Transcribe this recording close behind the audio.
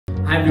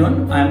Hi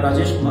everyone, I am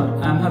Rajesh Kumar.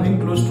 I am having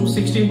close to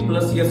 16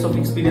 plus years of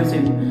experience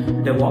in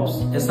Devops,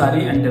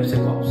 SRE and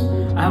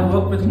DevSecOps. I have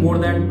worked with more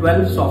than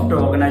 12 software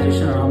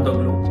organizations around the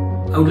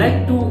globe. I would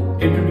like to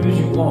introduce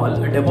you all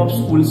a Devops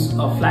School's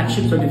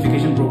flagship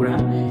certification program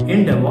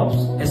in Devops,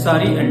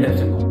 SRE and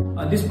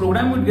DevSecOps. This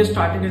program will get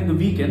started in the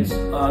weekends,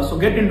 so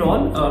get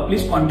enrolled.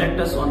 Please contact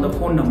us on the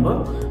phone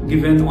number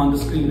given on the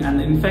screen, and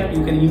in fact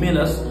you can email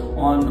us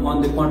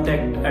on the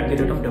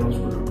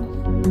contact@devopsschool.com.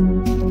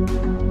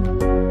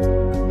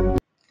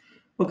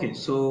 Okay,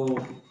 so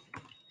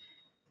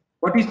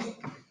what is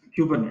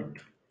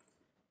Kubernetes?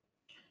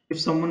 If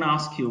someone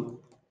asks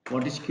you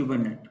what is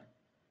Kubernetes,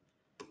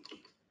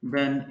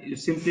 then you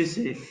simply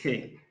say,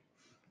 hey,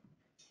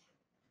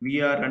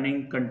 we are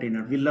running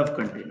container, we love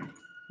container.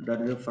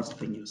 That is the first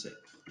thing you say.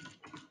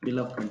 We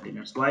love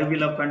containers. Why we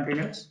love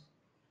containers?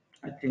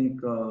 I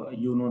think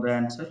you know the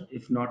answer.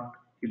 If not,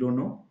 you don't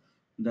know,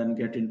 then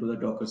get into the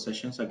Docker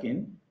sessions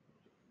again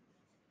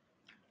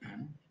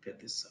and get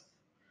this up.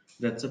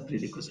 That's a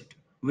prerequisite.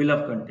 We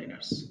love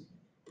containers.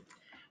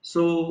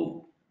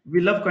 So we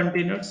love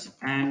containers,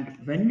 and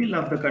when we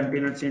love the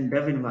containers in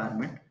dev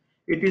environment,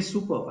 it is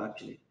superb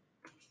actually.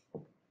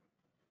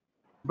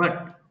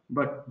 But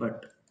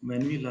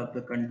when we love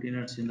the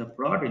containers in the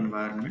prod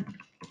environment,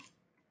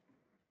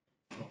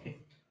 okay,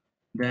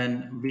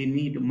 then we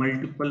need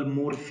multiple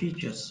more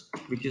features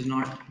which is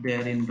not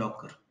there in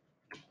Docker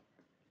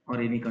or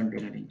any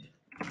container engine.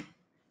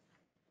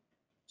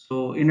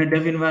 So in a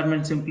dev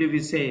environment, simply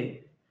we say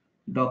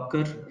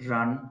Docker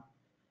run.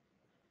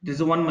 This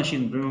is one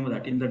machine. Remember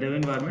that in the dev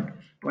environment,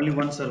 only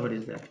one server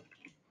is there.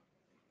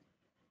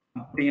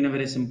 I'm putting in a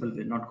very simple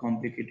way, not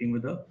complicating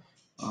with the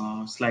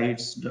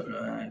slides,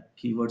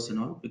 keywords and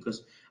all,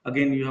 because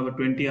again you have a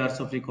 20 hours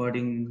of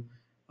recording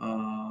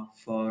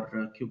for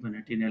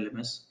Kubernetes in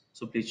LMS.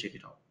 So please check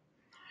it out.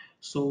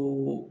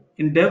 So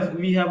in dev,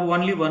 we have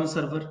only one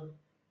server,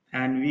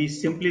 and we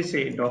simply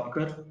say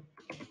Docker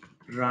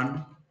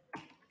run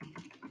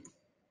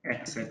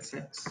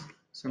xxx.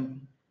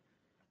 Simple.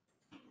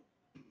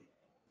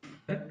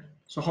 Correct?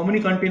 So how many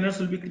containers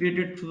will be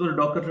created through the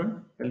Docker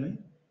run? Tell me.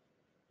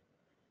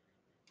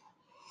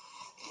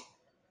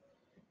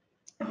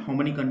 How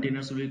many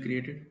containers will be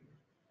created?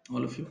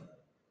 All of you.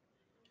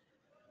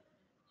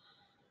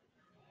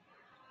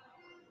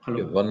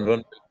 Hello. Okay, one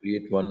run will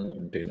create one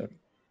container.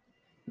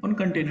 One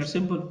container,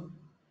 simple.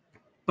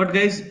 But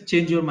guys,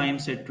 change your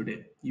mindset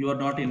today. You are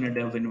not in a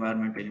dev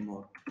environment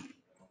anymore.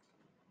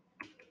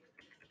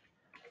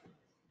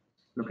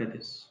 Look at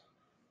this.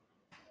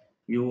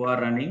 You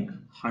are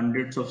running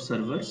hundreds of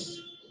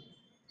servers.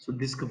 So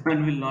this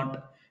command will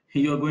not,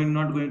 you are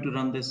not going to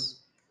run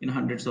this in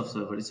hundreds of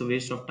servers. It's a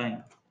waste of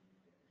time.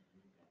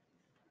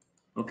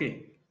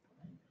 Okay.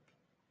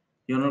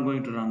 You're not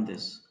going to run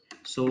this.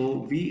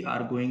 So we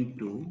are going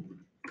to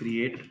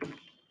create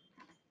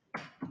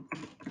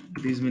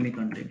these many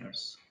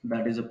containers.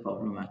 That is a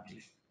problem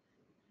actually.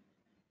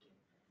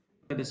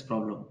 Look at this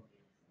problem.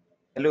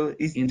 Hello,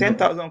 it's 10,000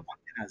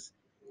 containers.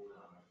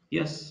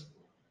 Yes.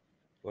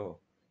 Wow.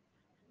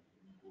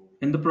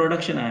 In the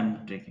production I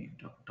am talking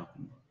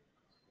about.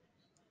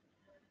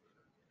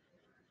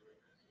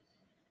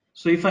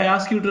 So if I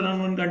ask you to run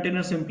one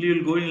container, simply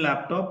you'll go in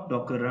laptop,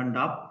 Docker run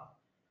up.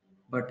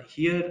 But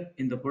here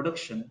in the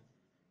production,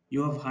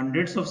 you have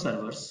hundreds of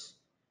servers,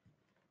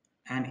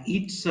 and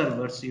each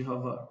servers you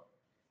have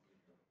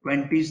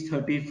 20s,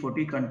 30,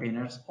 40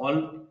 containers,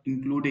 all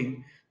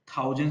including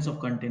thousands of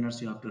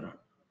containers you have to run.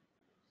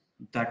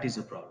 That is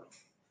a problem.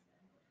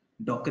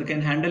 Docker can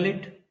handle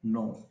it?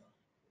 No.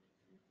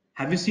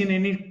 Have you seen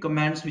any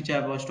commands which I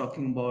was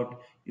talking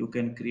about? You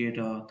can create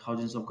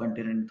thousands of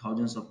containers,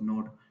 thousands of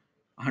nodes,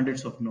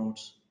 hundreds of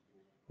nodes.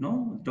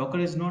 No, Docker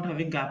is not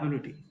having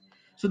capability.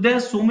 So there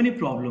are so many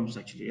problems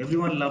actually.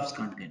 Everyone loves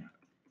container.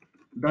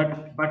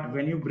 But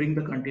when you bring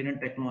the container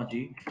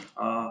technology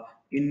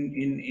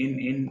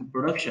in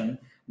production,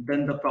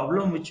 then the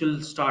problem which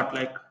will start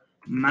like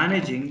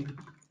managing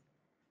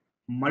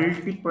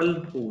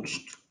multiple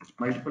hosts.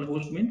 Multiple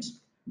host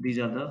means these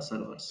are the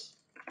servers,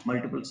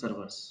 multiple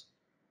servers,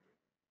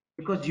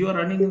 because you are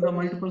running the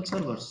multiple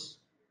servers.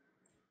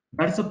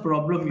 That's a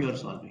problem you are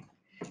solving.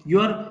 You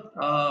are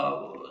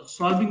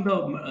solving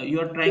the you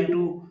are trying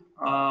to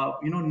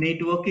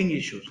networking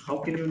issues. How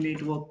can you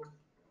network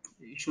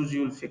issues?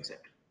 You will fix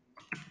it.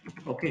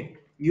 Okay,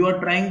 you are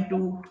trying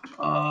to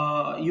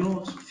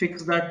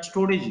fix that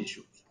storage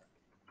issues.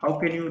 How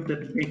can you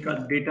make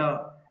a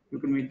data? You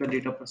can make the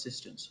data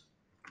persistence.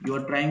 You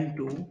are trying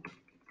to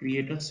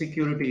create a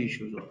security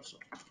issues also.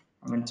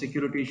 I mean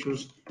security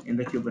issues in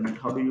the Kubernetes.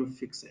 How do you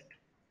fix it?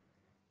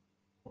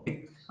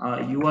 Okay,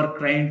 you are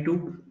trying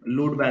to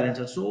load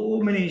balancer. So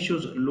many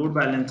issues. Load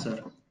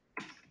balancer.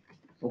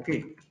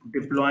 Okay,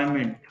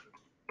 deployment,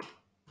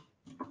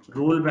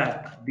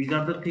 rollback. These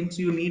are the things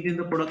you need in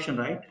the production,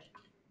 right?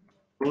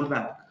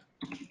 Rollback,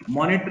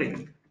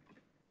 monitoring.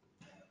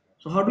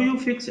 So how do you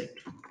fix it?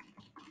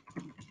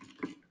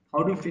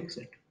 How do you fix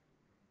it?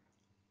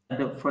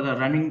 For the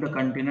running the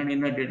container in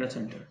the data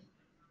center.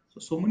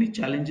 So many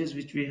challenges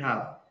which we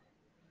have.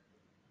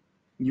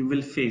 you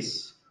will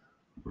face.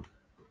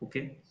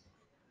 Okay,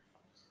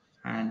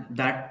 and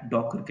that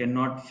Docker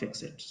cannot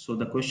fix it. So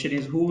the question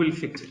is, who will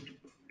fix it?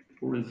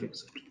 Who will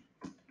fix it?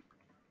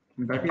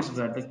 And that is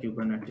where the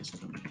Kubernetes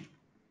comes in.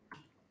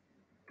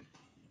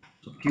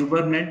 So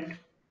Kubernetes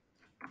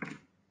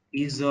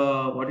is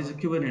a, what is a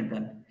Kubernetes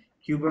then?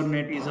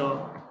 Kubernetes is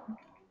a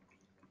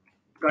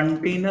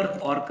container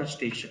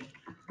orchestration.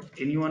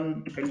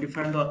 Anyone can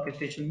define the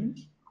orchestration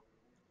means?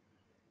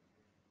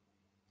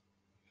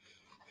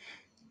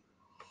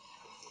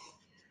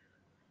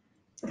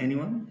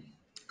 Anyone?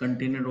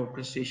 Container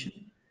orchestration?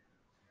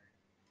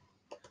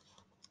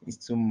 Is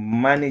to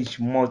manage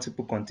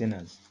multiple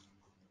containers.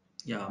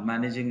 Yeah,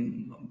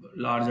 managing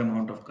large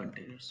amount of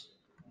containers.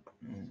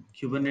 Mm.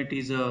 Kubernetes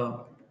is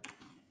a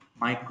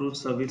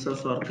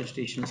microservices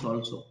orchestrations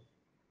also.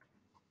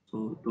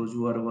 So those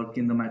who are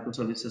working in the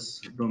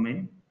microservices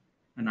domain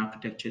and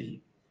architecture,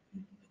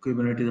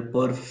 Kubernetes is a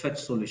perfect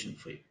solution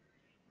for you.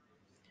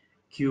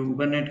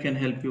 Kubernetes can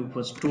help you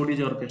for storage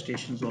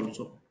orchestrations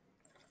also.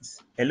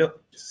 Hello,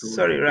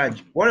 sorry, Storage.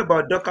 Raj. What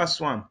about Docker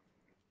Swarm?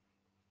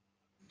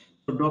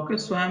 So Docker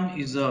Swarm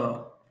is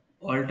a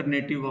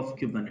alternative of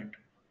Kubernetes,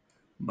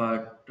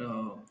 but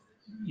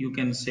you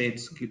can say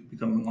it's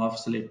becoming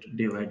obsolete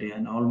day by day,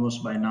 and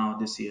almost by now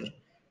this year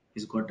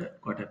is got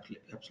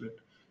obsolete.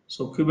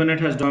 So Kubernetes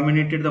has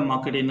dominated the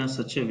market in a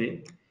such a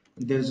way.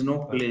 There is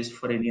no Okay. place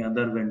for any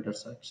other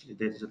vendors actually.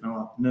 There is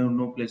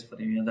no place for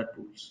any other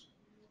tools.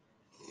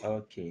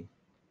 Okay.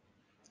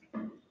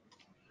 Okay.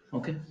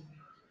 All right.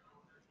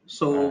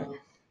 So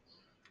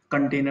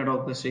container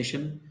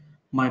orchestration,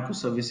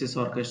 microservices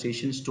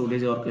orchestration,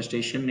 storage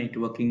orchestration,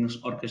 networking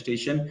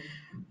orchestration.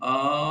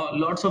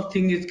 Lots of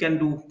things it can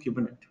do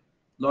Kubernetes.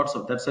 Lots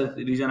of. That's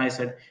the reason I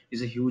said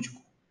it's a huge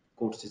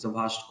course. It's a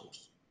vast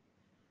course.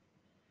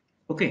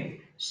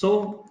 Okay.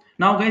 So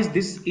now, guys,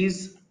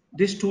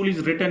 this tool is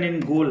written in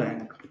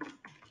Golang.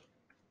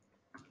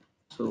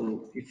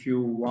 So if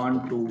you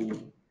want to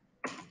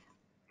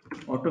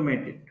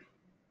automate it,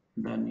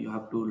 then you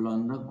have to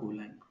learn the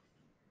Golang.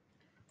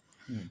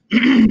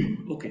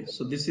 Hmm. Okay.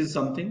 So this is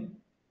something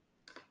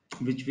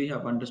which we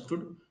have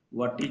understood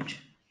what is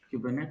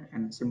Kubernetes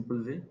and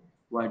simple way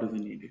why do we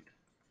need it.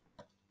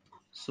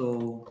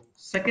 So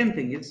second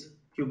thing is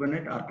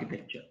Kubernetes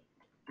architecture.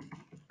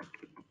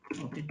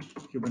 Okay,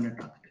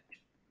 Kubernetes architecture.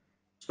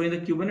 So in the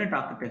Kubernetes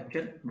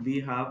architecture we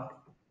have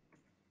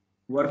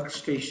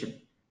workstation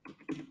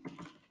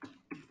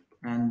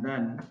and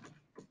then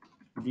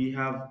we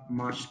have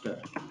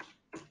master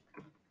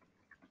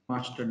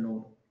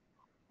node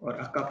or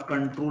a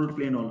control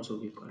plane also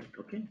we call it.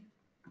 Okay,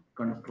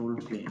 control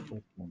plane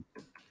Okay.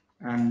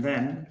 and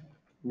then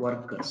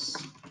workers.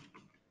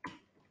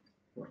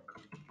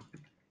 Worker.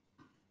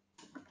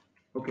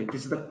 Okay,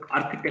 this is the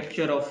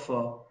architecture of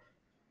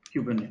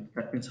Kubernetes.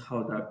 That means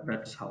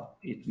that's how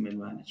it may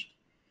manage.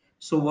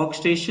 So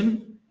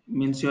workstation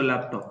means your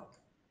laptop,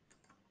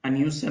 and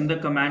you send the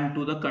command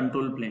to the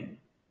control plane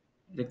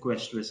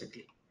request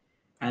basically,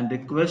 and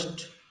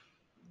request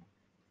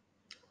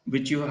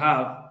which you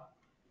have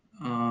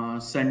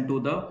sent to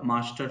the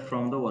master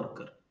from the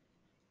worker.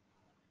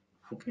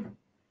 Okay.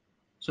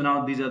 So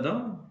now these are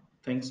the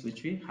things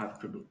which we have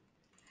to do.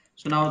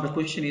 So now the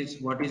question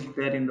is, what is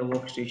there in the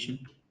workstation?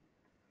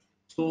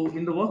 So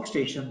in the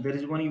workstation, there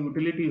is one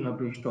utility you have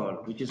to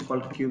install, which is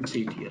called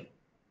kubectl.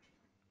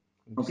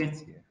 Okay,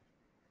 kubectl.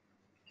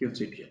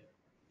 kubectl.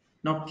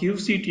 Now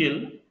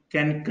kubectl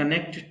can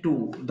connect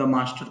to the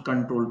master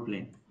control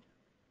plane.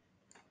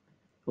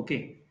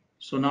 Okay.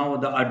 So now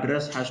the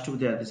address has to be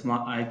there. This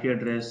IP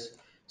address,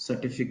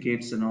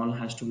 certificates, and all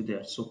has to be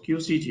there. So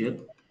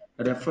kubectl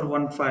refer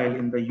one file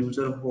in the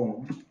user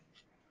home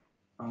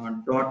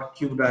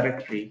 .kube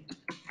directory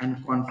and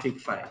config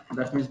file.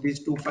 That means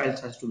these two files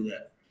has to be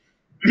there.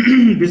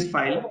 This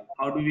file,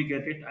 how do we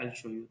get it? I'll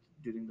show you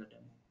during the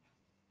demo.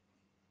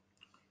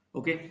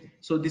 Okay.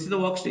 So this is the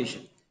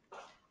workstation.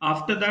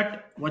 After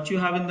that, what you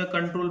have in the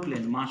control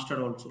plane,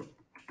 master also.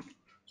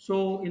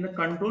 So in the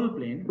control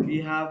plane, we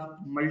have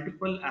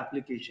multiple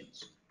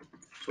applications.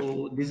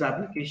 So these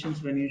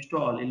applications, when you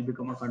install, it will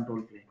become a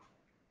control plane.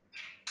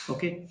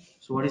 Okay.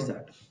 So what is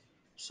that?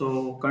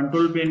 So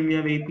control plane, we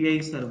have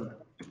API server,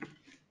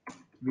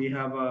 we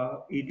have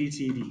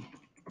etcd,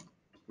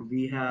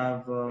 we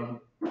have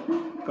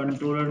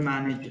controller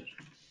manager.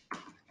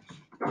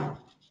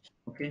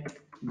 Okay.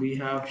 We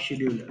have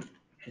scheduler,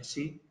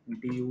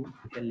 schedular,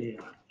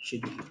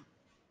 scheduler.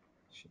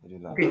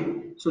 Scheduler. Okay.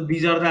 So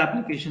these are the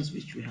applications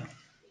which we have.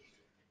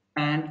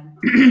 And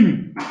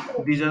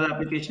these are the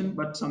application,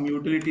 but some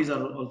utilities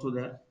are also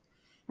there.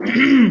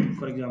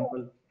 For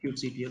example,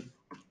 kubectl,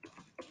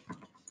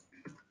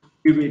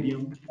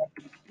 kubeadm,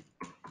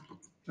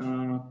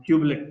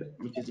 kubelet,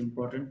 which is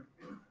important.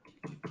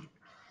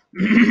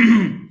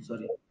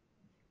 Sorry,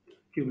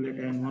 kubelet,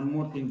 and one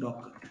more thing,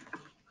 Docker.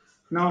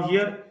 Now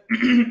here,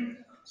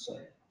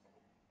 sorry.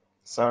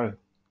 Sorry.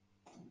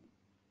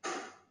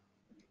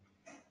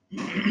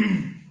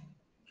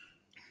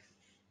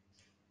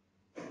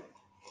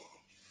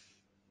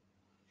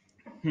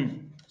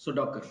 So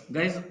Docker,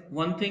 guys,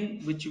 one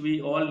thing which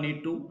we all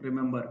need to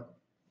remember: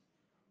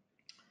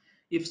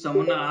 if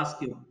someone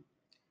asks you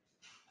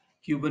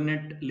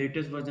Kubernetes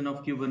latest version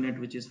of Kubernetes,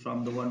 which is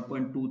from the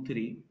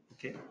 1.23,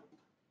 okay,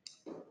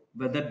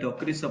 whether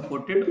Docker is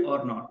supported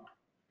or not,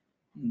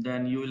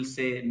 then you will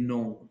say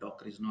no,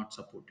 Docker is not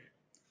supported.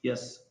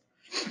 Yes,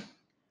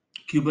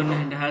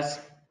 Kubernetes has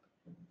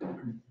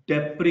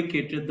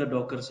deprecated the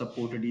Docker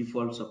support,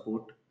 default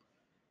support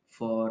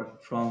for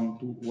from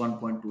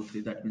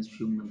 1.23. That means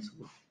few months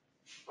ago.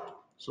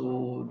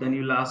 So then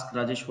you'll ask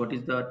Rajesh, what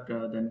is that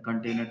then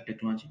container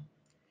technology?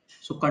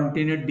 So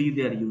container D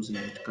they are using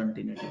it,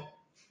 container D.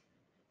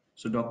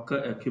 So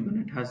Docker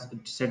Kubernetes has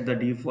set the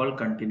default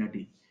container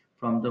D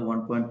from the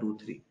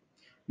 1.23.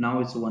 Now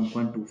it's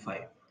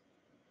 1.25.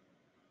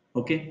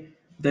 Okay.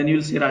 Then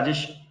you'll say,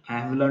 Rajesh, I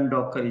have learned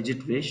Docker. Is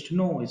it waste?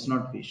 No, it's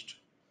not waste.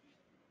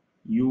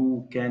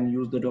 You can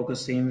use the Docker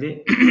same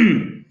way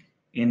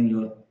in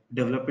your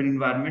development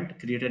environment,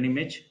 create an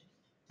image,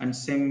 and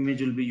same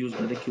image will be used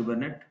by the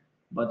Kubernetes,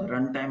 but the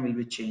runtime will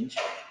be changed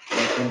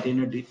by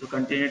container D. So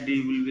container D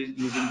will be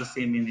using the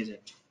same image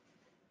actually.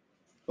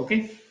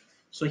 Okay.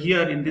 So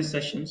here in these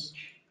sessions,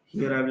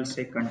 here I will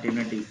say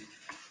container D.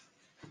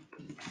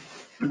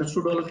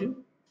 Understood all of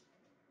you?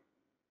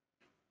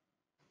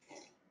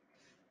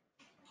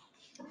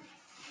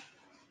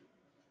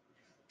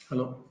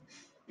 Hello.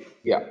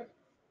 Yeah.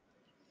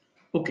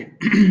 Okay.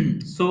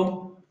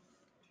 so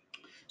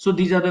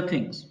these are the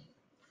things.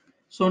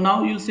 So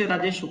now you'll say,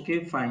 Rajesh,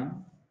 okay,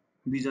 fine.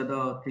 These are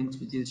the things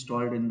which is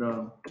installed in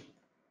the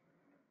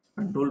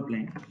control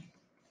plane.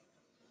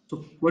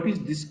 So what is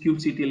this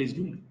kubectl is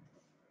doing?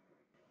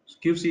 So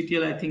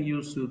kubectl, I think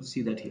you should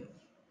see that here,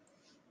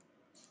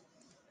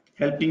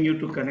 helping you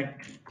to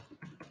connect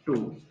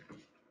to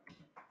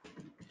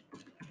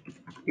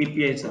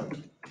API server.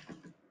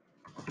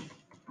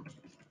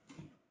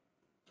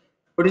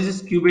 What is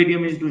this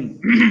kubeadm is doing?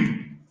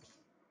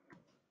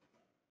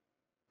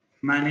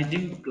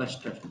 Managing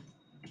cluster.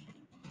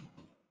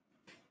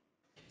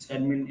 It's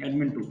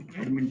admin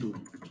tool.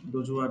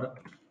 Those who are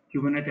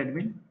Kubernetes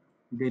admin,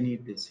 they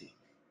need this here.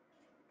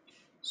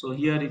 So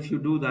here, if you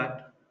do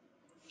that,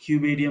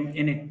 kubeadm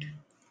init.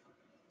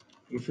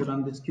 If you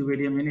run this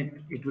kubeadm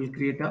init, it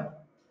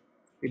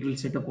will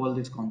set up all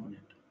this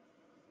component.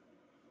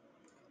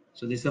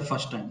 So this is the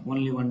first time,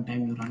 only one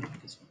time you run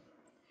it. This one.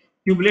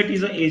 Kubelet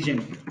is an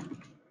agent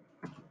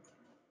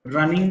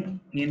running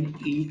in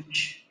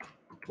each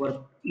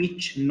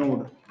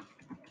node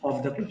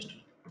of the cluster.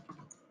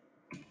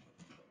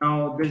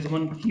 Now there is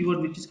one keyword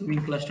which is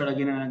coming cluster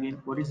again and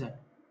again. What is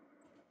that?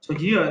 So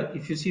here,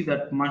 if you see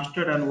that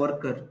master and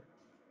worker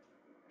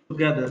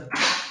together,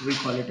 we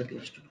call it a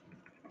cluster.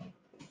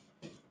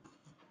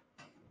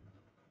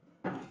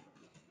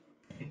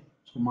 Okay.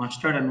 So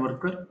master and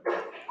worker,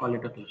 call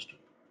it a cluster.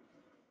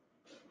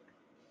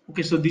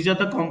 Okay, so these are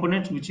the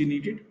components which you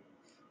needed.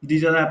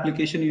 These are the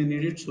application you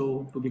needed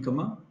so to become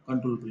a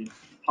control plane.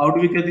 How do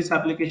we get these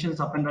applications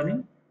up and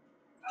running?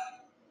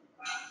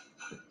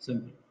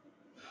 Simple.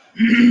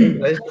 And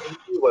guys, there will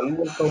be one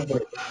more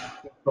component,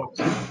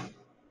 proxy.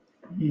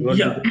 You want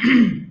to Yeah, go?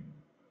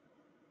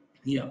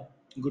 yeah,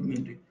 good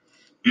memory.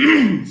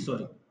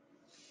 Sorry.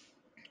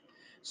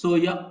 So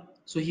yeah,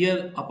 so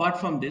here apart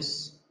from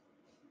this,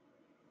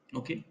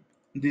 okay,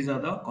 these are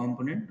the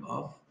component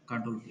of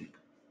control plane.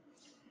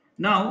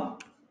 Now,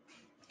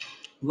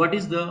 what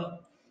is the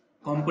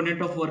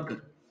component of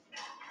worker?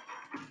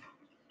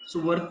 So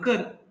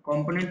worker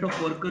component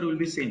of worker will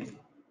be same,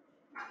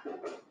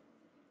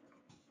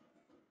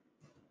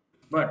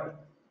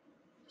 but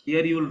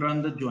here you will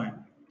run the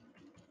join.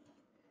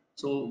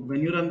 So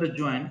when you run the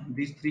join,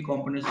 these three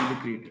components will be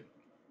created.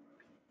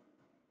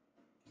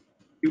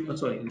 The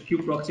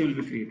kube proxy will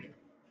be created.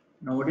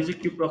 Now, what is a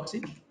kube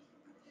proxy?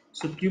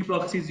 So kube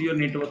proxy is your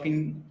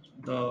networking,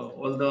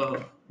 all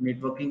the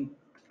networking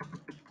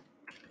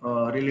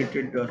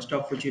related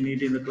stuff which you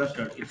need in the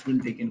cluster. It's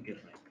been taken care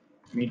of.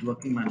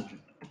 Networking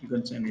management. You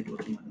can say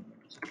networking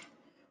management.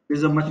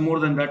 There's a much more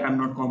than that. I'm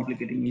not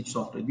complicating each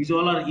software. These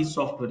all are each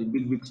software,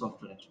 big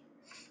software actually.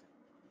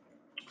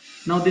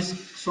 Now this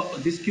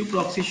kube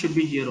proxy should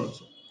be here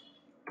also.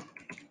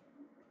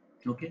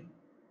 Okay,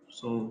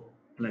 so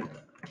like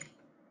that.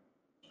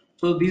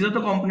 So these are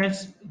the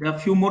components. There are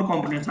few more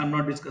components. I'm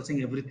not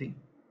discussing everything.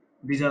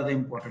 These are the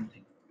important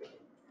things.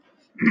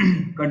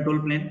 Control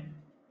plane.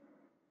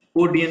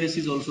 Core DNS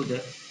is also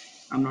there.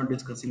 I'm not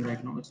discussing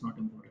right now. It's not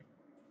important.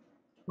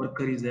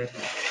 Worker is there.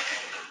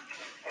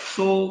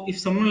 So if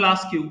someone will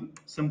ask you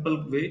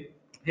simple way,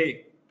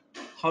 hey,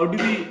 how do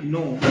we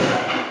know?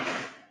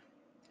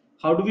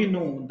 How do we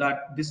know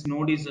that this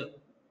node is a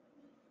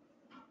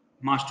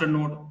master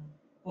node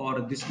or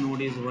this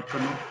node is a worker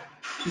node?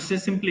 So say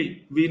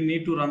simply, we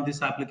need to run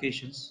these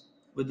applications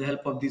with the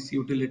help of these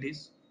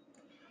utilities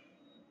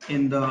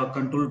in the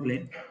control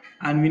plane,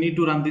 and we need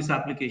to run these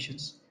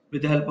applications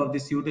with the help of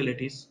these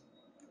utilities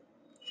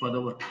for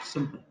the work.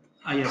 Simple.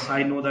 Ah, yes,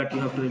 I know that you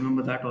have to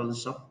remember that all the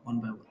stuff one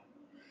by one.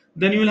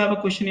 Then you will have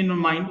a question in your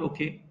mind.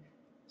 Okay,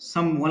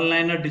 some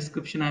one-liner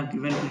description I have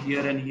given to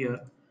here and here.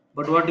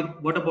 But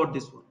what about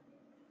this one?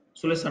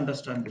 So let's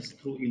understand this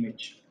through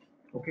image.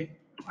 Okay,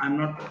 I'm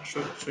not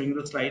showing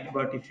the slide,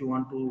 but if you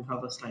want to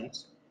have the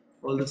slides,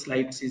 all the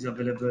slides is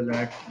available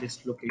at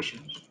this location.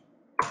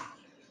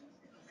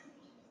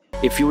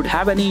 If you would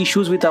have any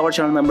issues with our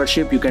channel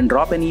membership, you can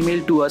drop an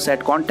email to us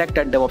at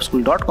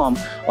contact@devopsschool.com,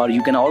 or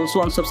you can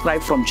also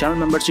unsubscribe from channel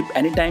membership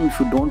anytime if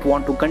you don't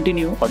want to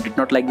continue or did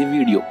not like the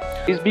video.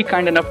 Please be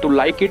kind enough to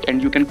like it,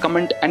 and you can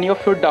comment any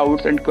of your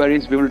doubts and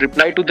queries. We will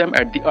reply to them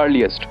at the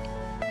earliest.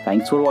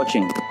 Thanks for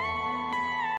watching.